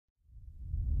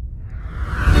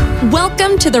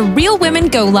Welcome to the Real Women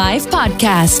Go Live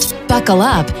podcast. Buckle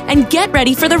up and get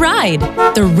ready for the ride.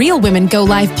 The Real Women Go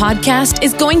Live podcast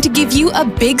is going to give you a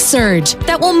big surge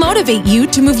that will motivate you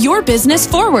to move your business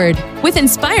forward with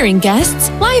inspiring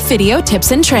guests, live video tips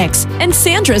and tricks, and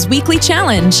Sandra's weekly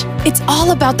challenge. It's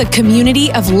all about the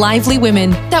community of lively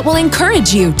women that will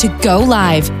encourage you to go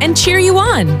live and cheer you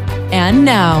on. And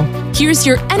now, here's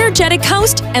your energetic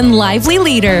host and lively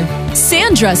leader,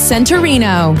 Sandra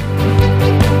Centorino.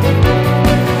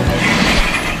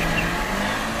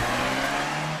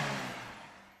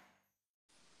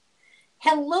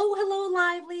 Hello,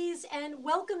 livelies, and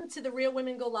welcome to the Real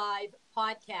Women Go Live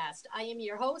podcast. I am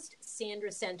your host, Sandra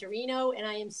Centorino, and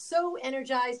I am so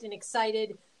energized and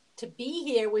excited to be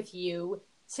here with you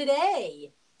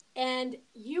today. And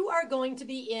you are going to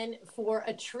be in for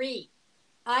a treat.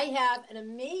 I have an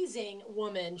amazing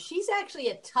woman. She's actually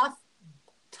a tough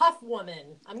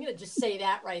woman. I'm going to just say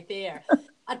that right there.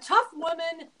 A tough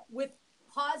woman with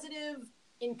positive,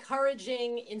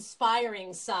 encouraging,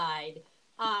 inspiring side.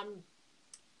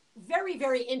 Very,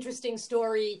 very interesting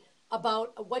story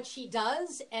about what she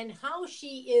does and how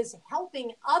she is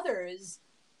helping others.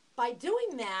 By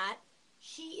doing that,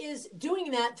 she is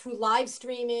doing that through live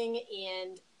streaming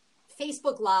and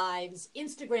Facebook Lives,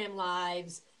 Instagram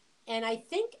Lives, and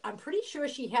I'm pretty sure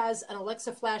she has an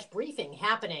Alexa Flash briefing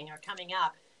happening or coming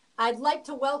up. I'd like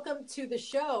to welcome to the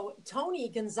show, Tony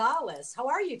Gonzalez. How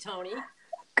are you, Tony?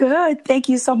 Good. Thank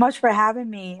you so much for having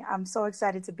me. I'm so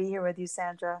excited to be here with you,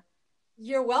 Sandra.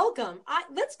 You're welcome. I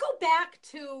want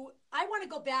to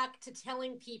go back to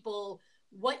telling people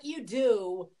what you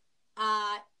do,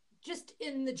 just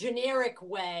in the generic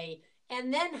way,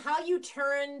 and then how you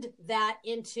turned that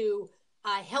into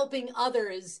helping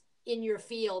others in your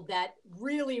field that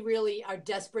really, really are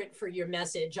desperate for your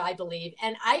message, I believe.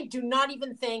 And I do not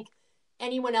even think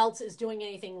anyone else is doing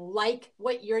anything like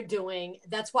what you're doing.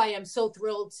 That's why I'm so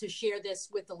thrilled to share this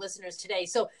with the listeners today.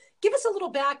 So give us a little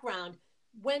background.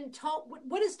 What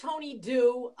does Tony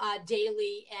do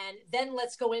daily? And then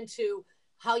let's go into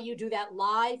how you do that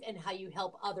live and how you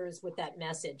help others with that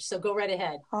message. So go right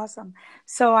ahead. Awesome.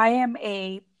 So I am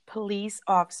a police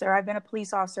officer. I've been a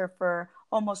police officer for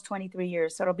almost 23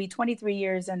 years. So it'll be 23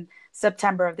 years in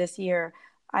September of this year.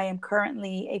 I am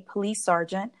currently a police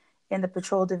sergeant in the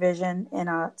patrol division in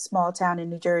a small town in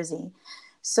New Jersey.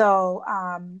 So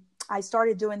I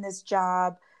started doing this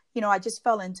job. I just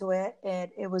fell into it.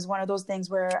 It was one of those things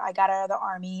where I got out of the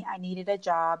Army. I needed a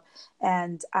job,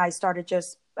 and I started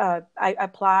I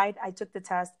applied, I took the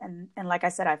test, and like I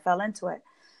said, I fell into it.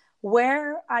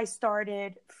 Where I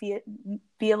started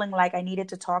feeling like I needed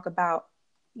to talk about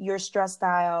your stress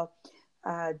style,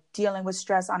 dealing with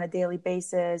stress on a daily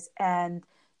basis, and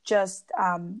just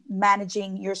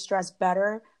managing your stress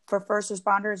better for first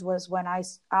responders was when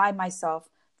I myself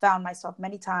found myself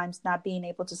many times not being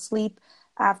able to sleep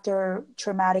after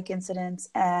traumatic incidents,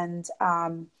 and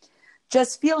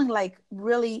just feeling like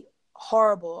really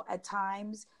horrible at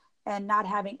times and not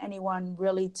having anyone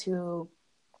really to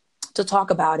talk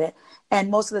about it.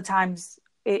 And most of the times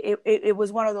it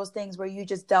was one of those things where you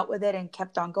just dealt with it and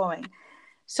kept on going.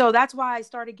 So that's why I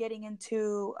started getting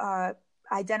into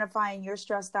identifying your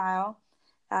stress style,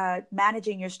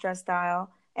 managing your stress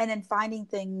style, and then finding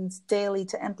things daily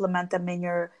to implement them in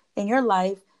your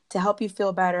life to help you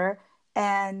feel better,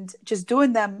 and just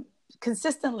doing them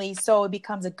consistently so it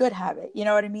becomes a good habit. You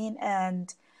know what I mean?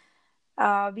 And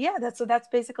that's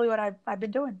basically what I've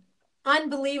been doing.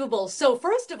 Unbelievable. So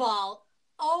first of all,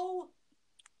 oh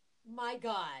my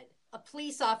God, a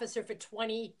police officer for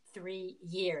 23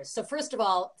 years. So first of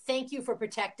all, thank you for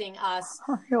protecting us.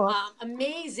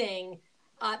 Amazing.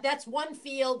 That's one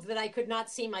field that I could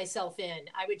not see myself in.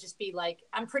 I would just be like,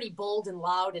 I'm pretty bold and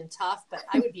loud and tough, but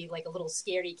I would be like a little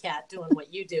scaredy cat doing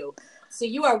what you do. So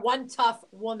you are one tough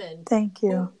woman. Thank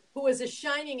you. Who is a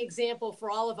shining example for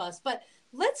all of us. But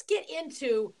let's get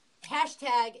into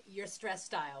hashtag your stress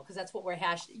style, because that's what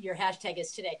your hashtag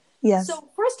is today. Yes. So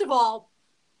first of all,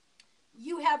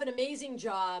 you have an amazing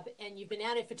job and you've been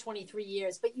at it for 23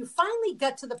 years, but you finally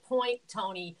got to the point,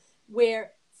 Tony,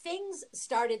 where things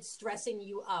started stressing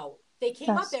you out. They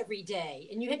came up every day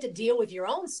and you had to deal with your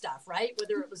own stuff, right?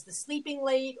 Whether it was the sleeping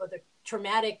late or the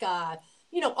traumatic,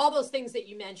 all those things that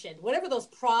you mentioned, whatever those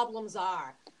problems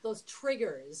are, those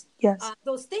triggers,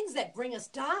 those things that bring us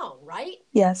down, right?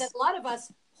 Yes. That a lot of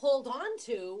us hold on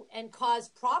to and cause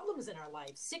problems in our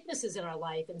life, sicknesses in our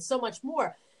life, and so much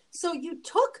more. So you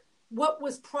took what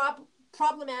was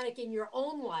problematic in your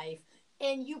own life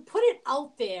and you put it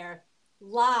out there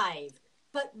live.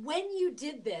 But when you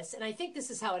did this, and I think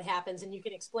this is how it happens, and you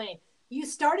can explain, you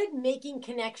started making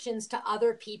connections to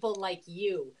other people like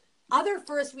you. other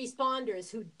first responders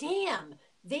who, damn,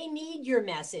 they need your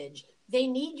message. They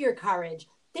need your courage.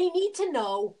 They need to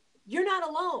know you're not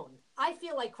alone. I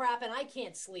feel like crap and I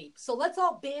can't sleep. So let's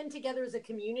all band together as a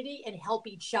community and help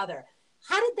each other.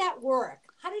 How did that work?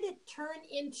 How did it turn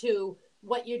into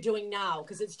what you're doing now?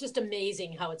 Because it's just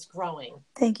amazing how it's growing.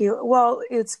 Thank you. Well,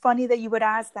 it's funny that you would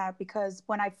ask that, because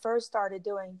when I first started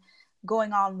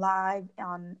going on live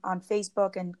on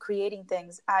Facebook and creating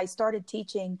things, I started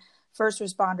teaching first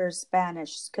responders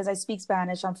Spanish, because I speak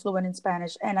Spanish. I'm fluent in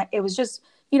Spanish. And it was just,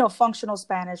 functional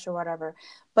Spanish or whatever.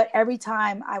 But every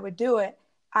time I would do it,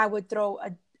 I would throw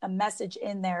a message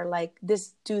in there like,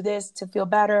 this, do this to feel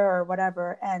better or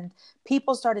whatever. And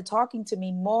people started talking to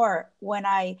me more when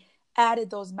I added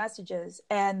those messages,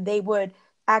 and they would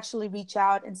actually reach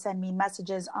out and send me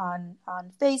messages on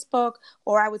Facebook,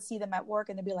 or I would see them at work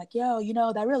and they'd be like, yo,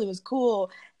 that really was cool.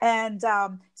 And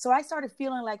so I started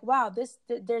feeling like, wow,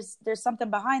 there's something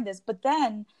behind this. But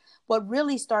then what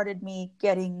really started me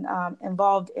getting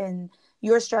involved in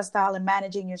your stress style and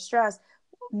managing your stress,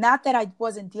 not that I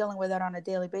wasn't dealing with it on a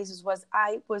daily basis, was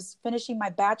I was finishing my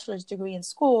bachelor's degree in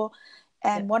school.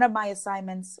 And one of my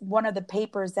assignments, one of the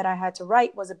papers that I had to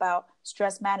write was about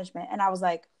stress management. And I was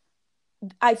like,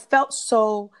 I felt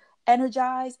so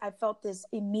energized. I felt this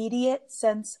immediate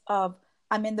sense of,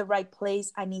 I'm in the right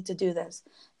place. I need to do this.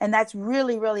 And that's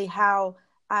really, really how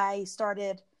I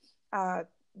started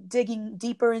digging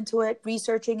deeper into it,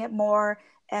 researching it more,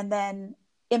 and then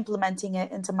implementing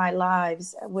it into my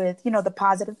lives with, the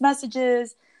positive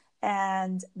messages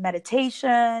and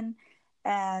meditation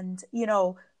and,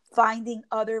 finding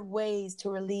other ways to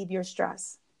relieve your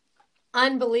stress.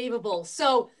 Unbelievable.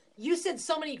 So you said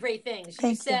so many great things.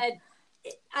 You said,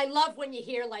 I love when you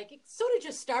hear like, it sort of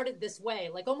just started this way,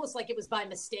 like almost like it was by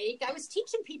mistake. I was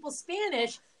teaching people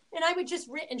Spanish and I would just,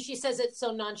 and she says it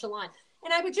so nonchalant,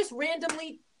 and I would just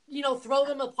randomly, throw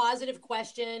them a positive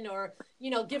question or,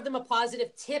 give them a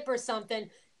positive tip or something.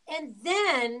 And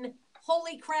then,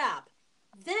 holy crap,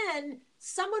 then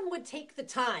someone would take the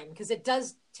time, because it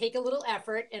does take a little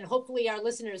effort, and hopefully our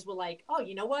listeners will like, oh,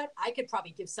 you know what? I could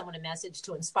probably give someone a message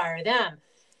to inspire them.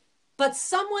 But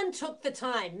someone took the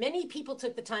time, many people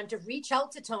took the time to reach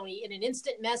out to Toni in an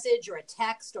instant message or a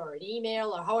text or an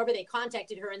email or however they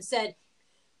contacted her and said,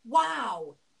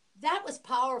 wow, that was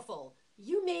powerful.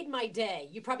 You made my day.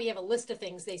 You probably have a list of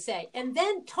things they say. And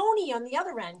then Toni on the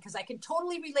other end, because I can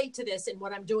totally relate to this in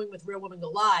what I'm doing with Real Women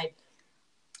Go Live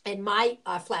and my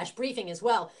flash briefing as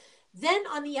well. Then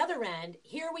on the other end,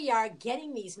 here we are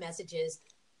getting these messages.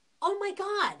 Oh my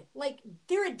God, like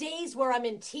there are days where I'm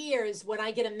in tears when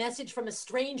I get a message from a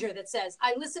stranger that says,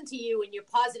 I listened to you and your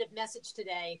positive message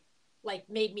today like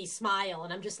made me smile.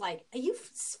 And I'm just like, are you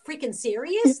freaking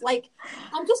serious? Like,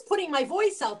 I'm just putting my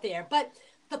voice out there. But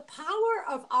the power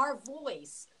of our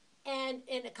voice, and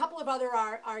a couple of other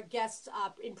our guests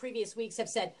in previous weeks have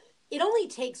said, it only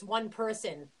takes one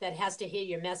person that has to hear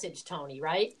your message, Toni,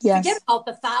 right? Yes. Forget about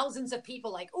the thousands of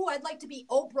people like, oh, I'd like to be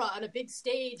Oprah on a big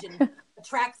stage and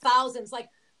attract thousands. Like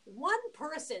one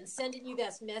person sending you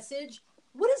this message,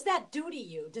 what does that do to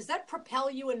you? Does that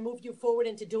propel you and move you forward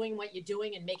into doing what you're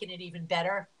doing and making it even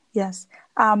better? Yes.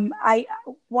 I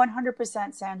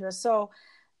 100%, Sandra. So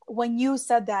when you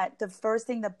said that, the first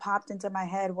thing that popped into my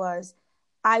head was,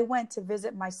 I went to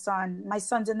visit my son. My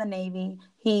son's in the Navy.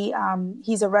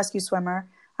 He's a rescue swimmer.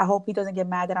 I hope he doesn't get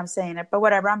mad that I'm saying it, but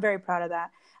whatever. I'm very proud of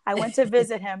that. I went to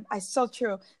visit him. It's so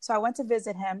true. So I went to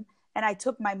visit him and I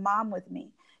took my mom with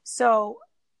me. So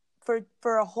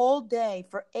for a whole day,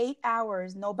 for 8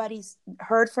 hours, nobody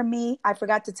heard from me. I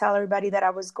forgot to tell everybody that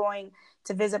I was going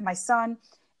to visit my son.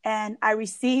 And I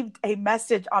received a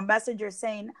message on Messenger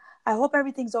saying, I hope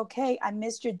everything's okay. I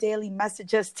missed your daily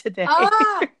messages today.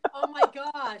 Oh my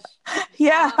gosh.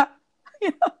 Yeah.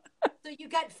 So you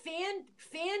got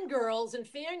fangirls and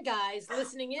fan guys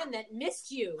listening in that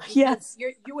missed you. Yes.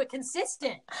 You were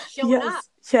consistent showing up.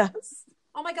 Yes.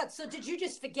 Oh my God. So did you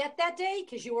just forget that day?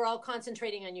 Because you were all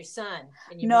concentrating on your son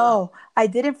and your No, mom. I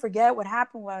didn't forget. What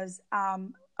happened was,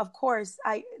 of course,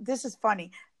 this is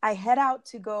funny. I head out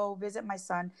to go visit my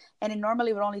son, and it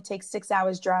normally would only take 6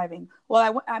 hours driving.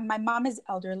 Well, my mom is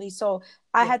elderly, so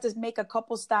I had to make a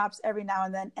couple stops every now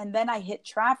and then I hit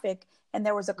traffic, and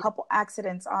there was a couple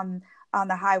accidents on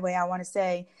the highway, I want to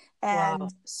say.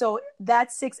 And so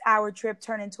that 6 hour trip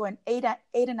turned into an eight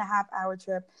and a half hour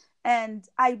trip. And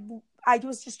I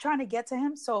was just trying to get to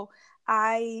him. So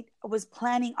I was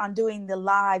planning on doing the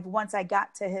live once I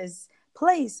got to his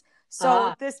place.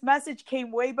 So this message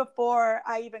came way before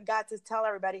I even got to tell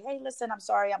everybody, hey, listen, I'm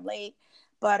sorry I'm late,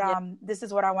 but this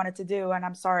is what I wanted to do. And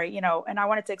I'm sorry, and I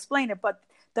wanted to explain it, but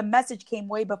the message came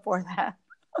way before that.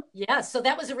 Yeah, so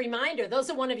that was a reminder. Those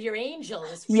are one of your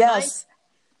angels. Yes.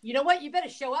 You know what? You better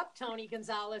show up, Tony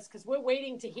Gonzalez, because we're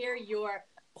waiting to hear your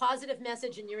positive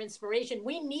message and your inspiration.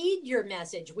 We need your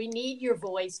message. We need your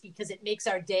voice because it makes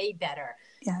our day better.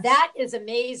 Yes. That is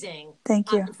amazing.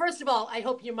 Thank you. First of all, I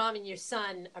hope your mom and your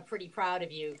son are pretty proud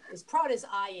of you, as proud as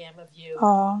I am of you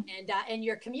and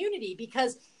your community,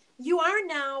 because you are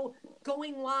now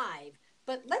going live.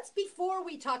 But before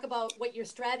we talk about what your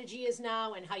strategy is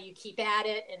now and how you keep at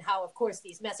it and how, of course,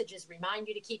 these messages remind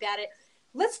you to keep at it,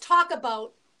 let's talk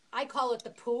about, I call it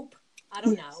the poop. I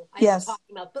don't know.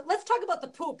 But let's talk about the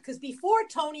poop, because before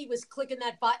Tony was clicking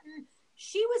that button,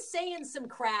 she was saying some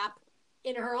crap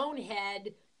in her own head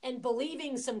and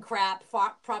believing some crap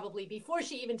probably before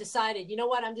she even decided, you know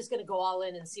what, I'm just going to go all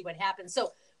in and see what happens.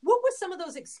 So what were some of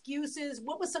those excuses?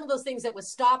 What were some of those things that was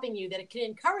stopping you that can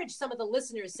encourage some of the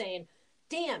listeners saying,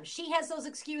 damn, she has those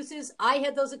excuses. I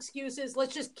had those excuses.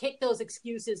 Let's just kick those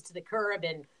excuses to the curb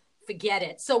and forget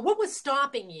it. So what was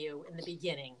stopping you in the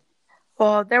beginning?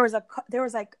 Well, there was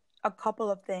like a couple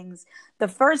of things. The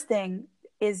first thing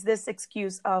is this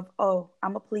excuse of, oh,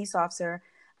 I'm a police officer.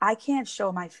 I can't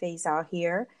show my face out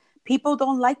here. People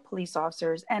don't like police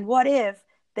officers. And what if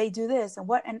they do this and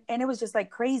what? And it was just like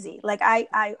crazy. Like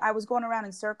I was going around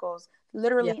in circles,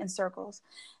 literally in circles.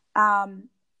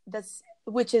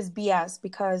 Which is BS,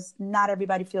 because not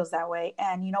everybody feels that way.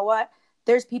 And you know what?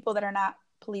 There's people that are not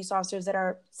police officers that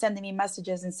are sending me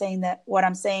messages and saying that what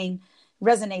I'm saying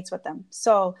resonates with them.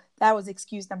 So that was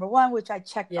excuse number one, which I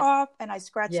checked off and I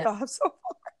scratched off so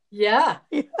far. Yeah.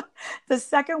 The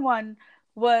second one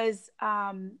was,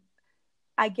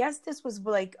 I guess this was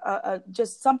like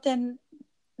just something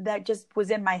that just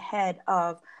was in my head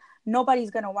of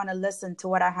nobody's going to want to listen to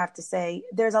what I have to say.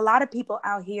 There's a lot of people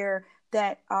out here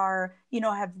that are,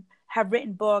 have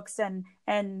written books and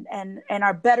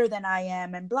are better than I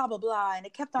am and blah, blah, blah. And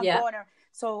it kept on going.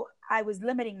 So I was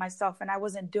limiting myself and I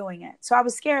wasn't doing it. So I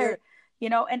was scared,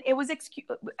 and it was,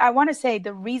 I want to say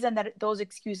the reason that those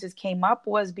excuses came up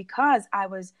was because I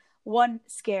was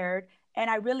scared and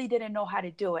I really didn't know how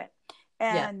to do it.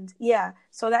 And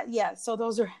so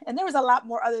those are, and there was a lot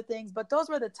more other things, but those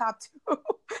were the top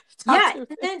two.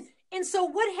 And so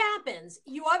what happens?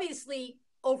 You obviously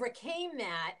overcame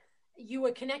that. You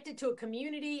were connected to a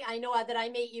community. I know that I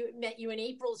met you in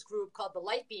April's group called the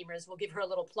Light Beamers. We'll give her a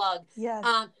little plug. Yes.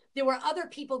 There were other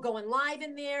people going live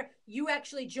in there. You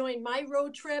actually joined my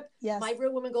road trip, my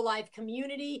Real Women Go Live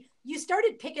community. You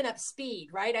started picking up speed,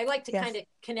 right? I like to kind of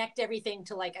connect everything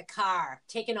to like a car,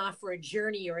 taking off for a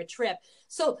journey or a trip.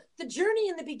 So the journey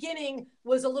in the beginning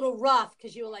was a little rough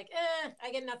because you were like,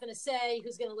 I got nothing to say.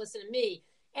 Who's going to listen to me?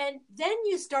 And then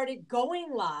you started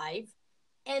going live.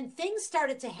 And things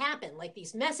started to happen, like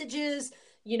these messages,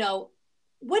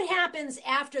 what happens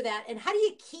after that? And how do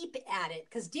you keep at it?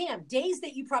 Because damn, days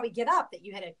that you probably get up that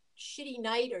you had a shitty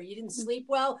night or you didn't sleep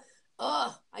well,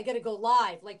 I got to go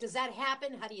live. Like, does that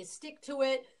happen? How do you stick to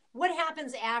it? What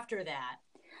happens after that?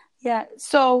 Yeah.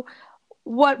 So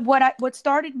what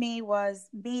started me was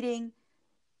meeting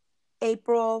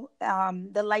April,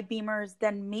 the Light Beamers,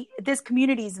 then this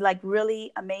community is like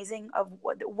really amazing of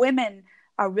what the women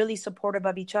are really supportive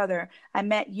of each other. I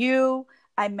met you,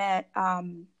 I met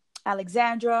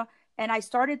Alexandra, and I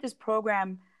started this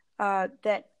program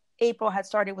that April had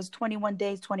started, was 21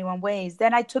 days, 21 ways.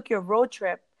 Then I took your road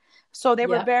trip. So they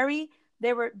were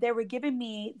they were giving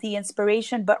me the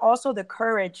inspiration, but also the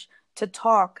courage to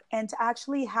talk and to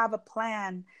actually have a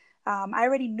plan. I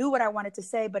already knew what I wanted to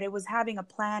say, but it was having a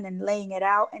plan and laying it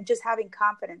out and just having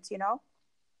confidence,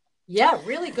 Yeah,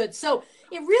 really good. So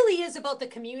it really is about the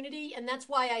community. And that's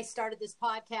why I started this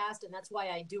podcast. And that's why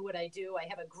I do what I do. I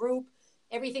have a group.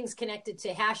 Everything's connected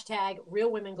to hashtag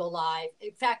Real Women Go Live.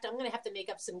 In fact, I'm going to have to make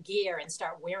up some gear and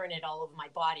start wearing it all over my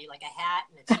body, like a hat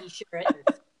and a t-shirt.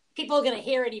 And people are going to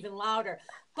hear it even louder.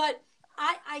 But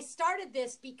I started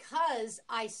this because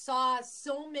I saw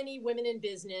so many women in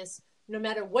business, no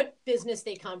matter what business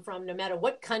they come from, no matter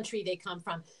what country they come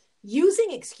from,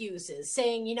 using excuses,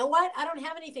 saying, you know what? I don't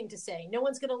have anything to say. No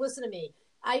one's going to listen to me.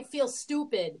 I feel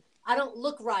stupid. I don't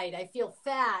look right. I feel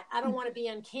fat. I don't want to be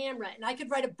on camera. And I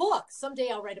could write a book. Someday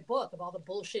I'll write a book of all the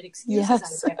bullshit excuses out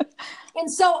there.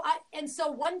 And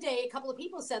so one day, a couple of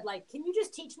people said, like, can you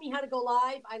just teach me how to go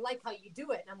live? I like how you do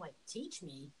it. And I'm like, teach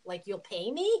me? Like, you'll pay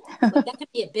me? Like, that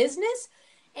could be a business?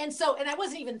 And I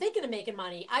wasn't even thinking of making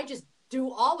money. I just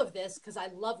do all of this because I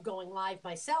love going live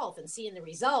myself and seeing the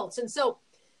results. And so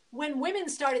when women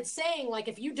started saying, like,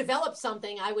 if you develop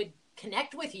something, I would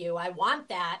connect with you. I want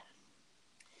that.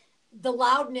 The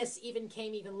loudness even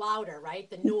came even louder, right?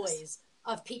 The noise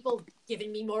of people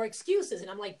giving me more excuses. And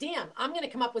I'm like, damn, I'm going to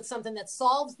come up with something that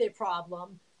solves their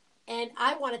problem And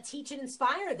I want to teach and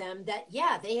inspire them that,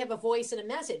 yeah, they have a voice and a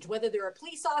message, whether they're a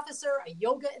police officer, a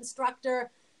yoga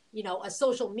instructor, a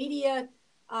social media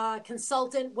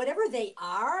consultant, whatever they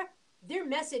are, their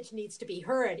message needs to be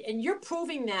heard. And you're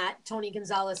proving that, Toni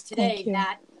Gonzalez, today,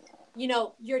 that,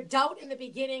 your doubt in the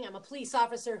beginning, I'm a police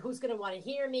officer, who's going to want to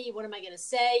hear me? What am I going to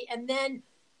say? And then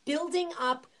building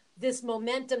up this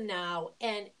momentum now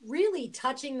and really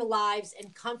touching the lives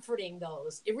and comforting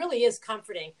those. It really is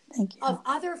comforting of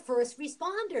other first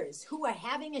responders who are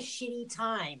having a shitty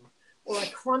time or a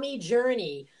crummy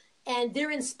journey. And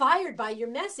they're inspired by your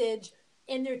message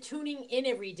and they're tuning in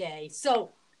every day.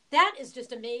 So that is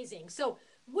just amazing. So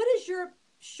what is your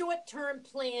short-term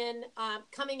plan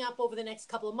coming up over the next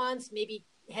couple of months, maybe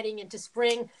heading into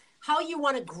spring, how you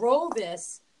want to grow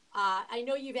this? I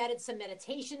know you've added some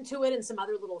meditation to it and some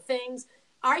other little things.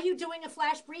 Are you doing a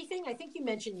flash briefing? I think you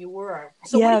mentioned you were.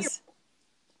 So yes.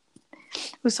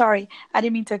 Oh, sorry. I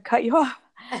didn't mean to cut you off.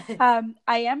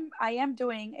 I am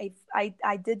doing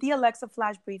I did the Alexa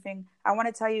flash briefing. I want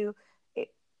to tell you,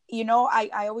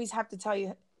 I always have to tell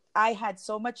you, I had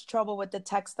so much trouble with the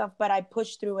tech stuff, but I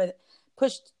pushed through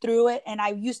it. And I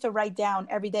used to write down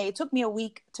every day. It took me a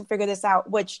week to figure this out,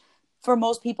 which for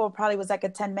most people probably was like a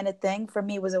 10-minute thing. For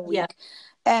me, it was a week. Yeah.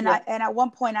 And at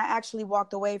one point I actually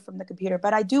walked away from the computer,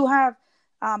 but I do have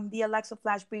the Alexa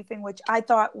flash briefing, which I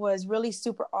thought was really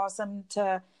super awesome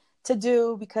to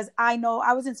do, because I know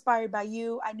I was inspired by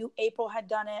you. I knew April had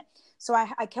done it. So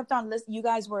I kept on listening. You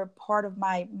guys were part of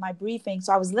my briefing.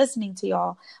 So I was listening to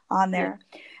y'all on there.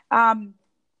 Yeah.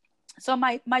 So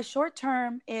my short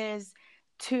term is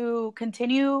to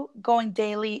continue going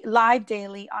live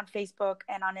daily on Facebook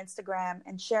and on Instagram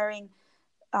and sharing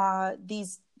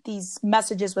these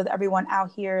messages with everyone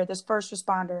out here, those first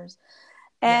responders.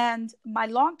 Yeah. And my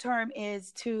long term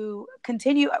is to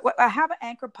continue. I have an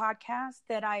Anchor podcast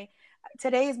that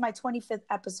today is my 25th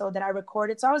episode that I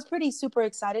recorded. So I was pretty super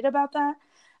excited about that.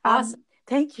 Awesome.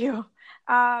 Thank you.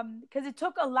 Because it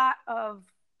took a lot of,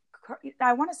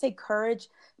 I want to say courage,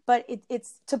 but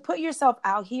it's to put yourself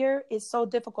out here is so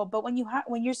difficult. But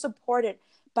when you're supported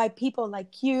by people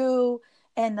like you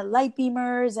and the Light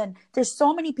Beamers, and there's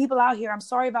so many people out here. I'm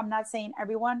sorry if I'm not saying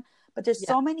everyone, but there's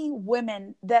so many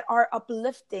women that are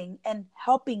uplifting and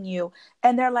helping you.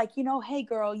 And they're like, hey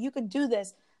girl, you can do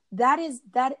this. That is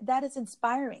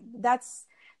inspiring. That's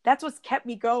what's kept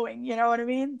me going. You know what I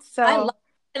mean? So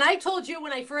and I told you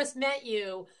when I first met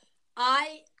you,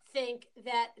 I think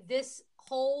that this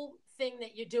whole thing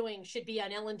that you're doing should be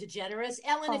on Ellen DeGeneres.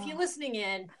 Ellen, if you're listening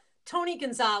in, Toni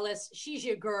Gonzalez, she's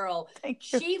your girl.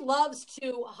 Thank you. She loves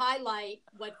to highlight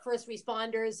what first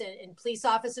responders and police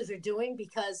officers are doing,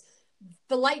 because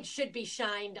the light should be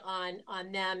shined on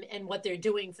them and what they're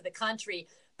doing for the country.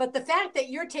 But the fact that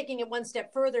you're taking it one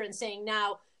step further and saying,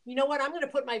 now, you know what, I'm going to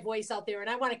put my voice out there and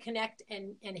I want to connect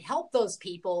and help those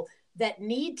people that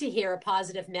need to hear a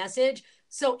positive message.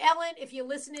 So Ellen, if you're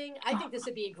listening, I think this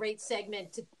would be a great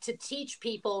segment to teach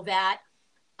people that,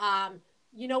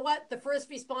 you know what, the first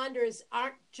responders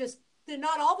they're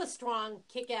not all the strong,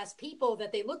 kick-ass people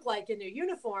that they look like in their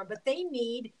uniform, but they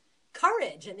need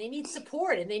courage and they need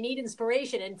support and they need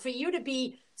inspiration. And for you to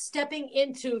be stepping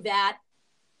into that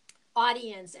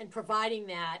audience and providing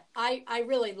that, I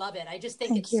really love it. I just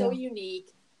think it's so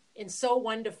unique and so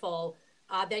wonderful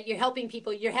that you're helping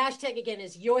people. Your hashtag again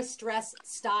is Your Stress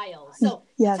Style. So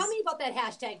tell me about that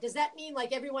hashtag. Does that mean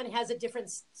like everyone has a different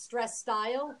stress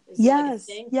style? Yes.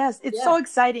 It's so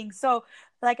exciting. So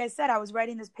like I said, I was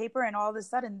writing this paper and all of a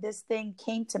sudden this thing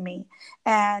came to me,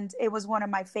 and it was one of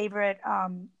my favorite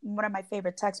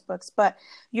textbooks. But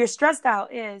Your Stress Style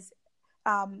is,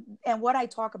 and what I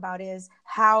talk about is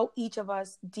how each of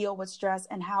us deal with stress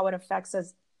and how it affects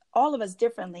us, all of us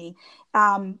differently.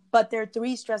 But there are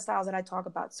 3 stress styles that I talk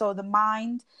about. So the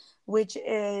mind, which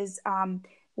is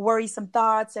worrisome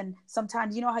thoughts. And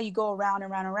sometimes, you know how you go around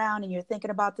and around and around and you're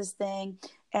thinking about this thing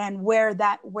and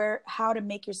how to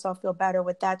make yourself feel better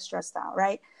with that stress style,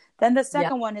 right? Then the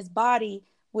second one is body,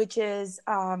 which is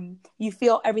you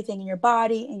feel everything in your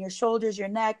body, in your shoulders, your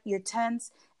neck, you're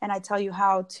tense. And I tell you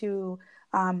how to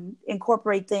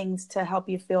incorporate things to help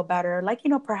you feel better. Like,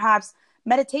 perhaps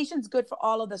meditation's good for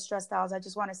all of the stress styles, I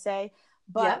just want to say.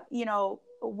 But,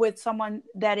 with someone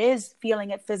that is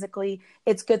feeling it physically,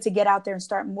 it's good to get out there and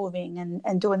start moving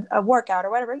and doing a workout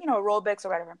or whatever, aerobics or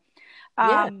whatever,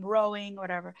 rowing,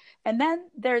 whatever. And then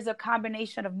there's a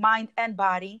combination of mind and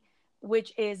body,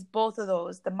 which is both of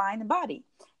those, the mind and body.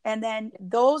 And then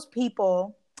those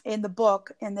people in the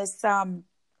book, in this, in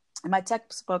my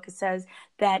textbook, it says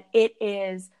that it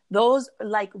is those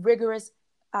like rigorous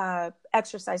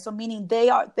exercise. So meaning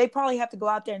they probably have to go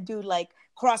out there and do like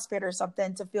CrossFit or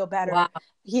something to feel better. Wow.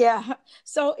 Yeah.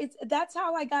 So that's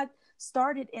how I got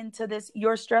started into this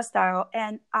Your Stress Style.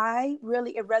 And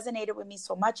it resonated with me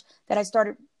so much that I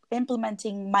started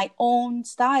implementing my own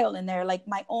style in there, like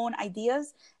my own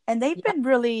ideas. And they've been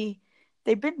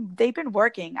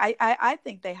working. I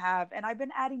think they have. And I've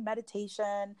been adding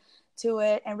meditation to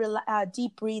it and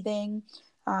deep breathing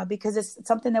because it's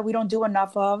something that we don't do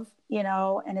enough of,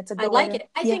 and it's a good I like it.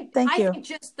 I think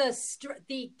just the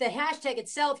hashtag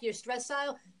itself, Your Stress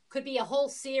Style, could be a whole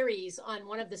series on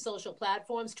one of the social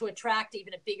platforms to attract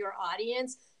even a bigger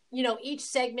audience. Each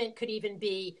segment could even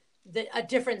be a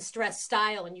different stress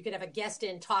style, and you could have a guest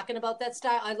in talking about that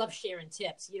style. I love sharing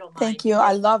tips. You don't mind. Thank you.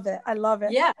 I love it.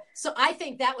 Yeah. So I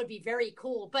think that would be very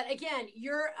cool. But again,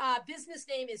 your business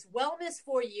name is Wellness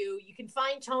For You. You can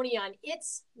find Toni on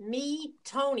It's Me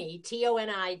Toni,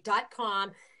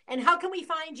 TONI.com. And how can we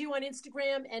find you on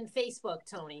Instagram and Facebook,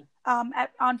 Toni? On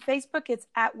Facebook, it's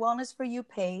at Wellness For You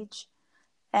page.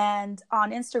 And on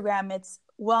Instagram, it's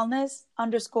wellness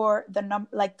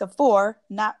 _ the 4,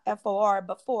 not FOR,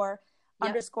 but 4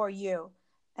 _ you.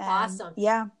 And awesome.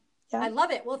 Yeah. I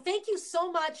love it. Well, thank you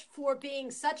so much for being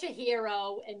such a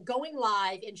hero and going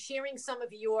live and sharing some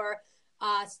of your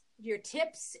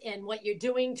tips and what you're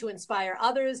doing to inspire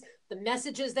others, the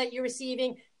messages that you're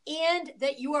receiving, and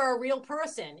that you are a real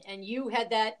person and you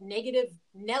had that negative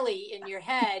Nelly in your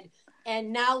head.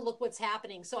 And now look what's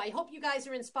happening. So I hope you guys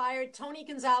are inspired. Toni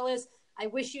Gonzalez, I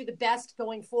wish you the best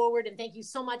going forward. And thank you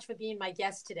so much for being my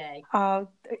guest today.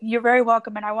 You're very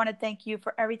welcome. And I want to thank you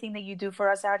for everything that you do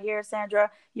for us out here,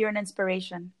 Sandra. You're an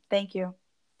inspiration. Thank you.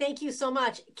 Thank you so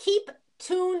much. Keep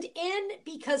tuned in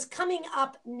because coming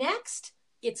up next,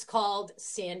 it's called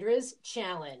Sandra's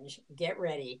Challenge. Get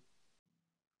ready.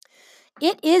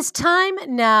 It is time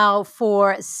now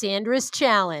for Sandra's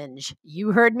Challenge.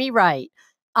 You heard me right.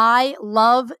 I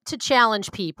love to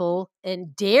challenge people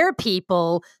and dare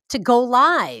people to go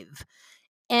live.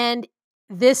 And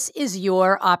this is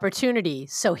your opportunity.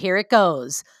 So here it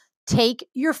goes. Take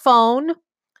your phone,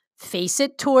 face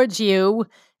it towards you,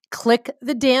 click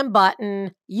the damn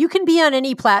button. You can be on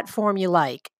any platform you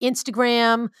like.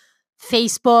 Instagram,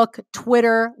 Facebook,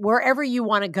 Twitter, wherever you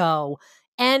want to go.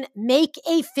 And make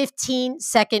a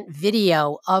 15-second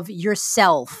video of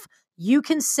yourself. You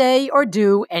can say or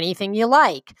do anything you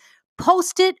like.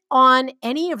 Post it on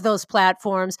any of those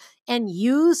platforms and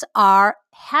use our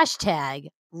hashtag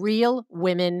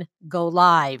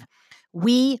 #RealWomenGoLive.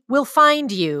 We will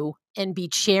find you and be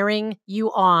cheering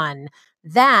you on.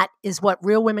 That is what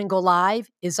Real Women Go Live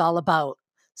is all about.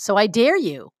 So I dare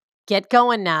you, get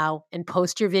going now and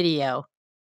post your video.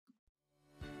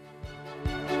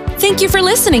 Thank you for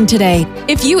listening today.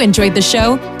 If you enjoyed the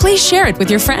show, please share it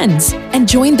with your friends and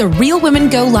join the Real Women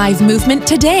Go Live movement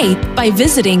today by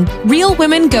visiting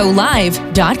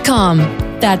realwomengolive.com.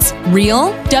 That's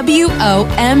real,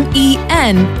 WOMEN,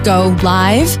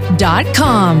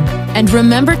 GoLive.com. And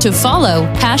remember to follow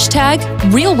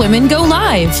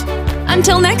 #RealWomenGoLive.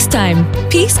 Until next time,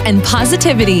 peace and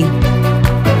positivity.